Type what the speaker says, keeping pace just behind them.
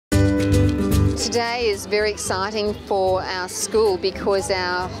Today is very exciting for our school because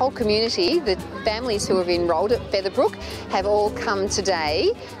our whole community, the families who have enrolled at Featherbrook, have all come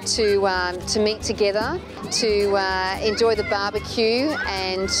today to meet together, to enjoy the barbecue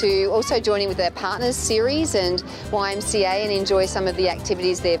and to also join in with our Partners series and YMCA and enjoy some of the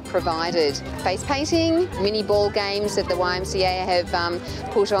activities they've provided. Face painting, mini ball games that the YMCA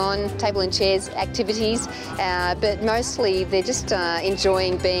have put on, table and chairs activities, but mostly they're just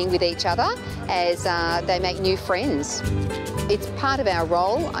enjoying being with each other as they make new friends. It's part of our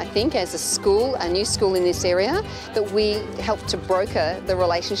role, I think, as a school, a new school in this area, that we help to broker the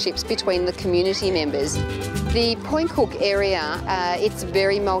relationships between the community members. The Point Cook area, it's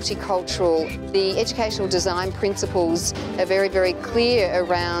very multicultural. The educational design principles are very, very clear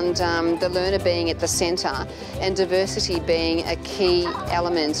around the learner being at the centre and diversity being a key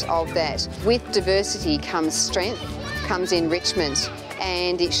element of that. With diversity comes strength, comes enrichment,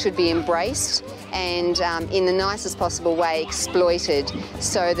 and it should be embraced and in the nicest possible way exploited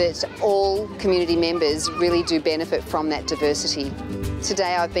so that all community members really do benefit from that diversity.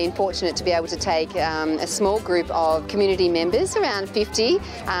 Today I've been fortunate to be able to take a small group of community members, around 50,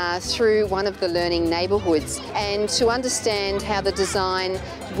 through one of the learning neighbourhoods and to understand how the design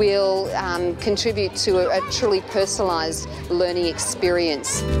will contribute to a truly personalised learning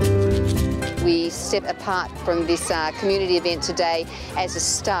experience. We step apart from this community event today as a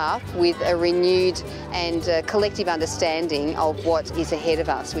staff with a renewed and collective understanding of what is ahead of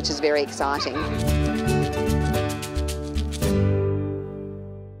us, which is very exciting.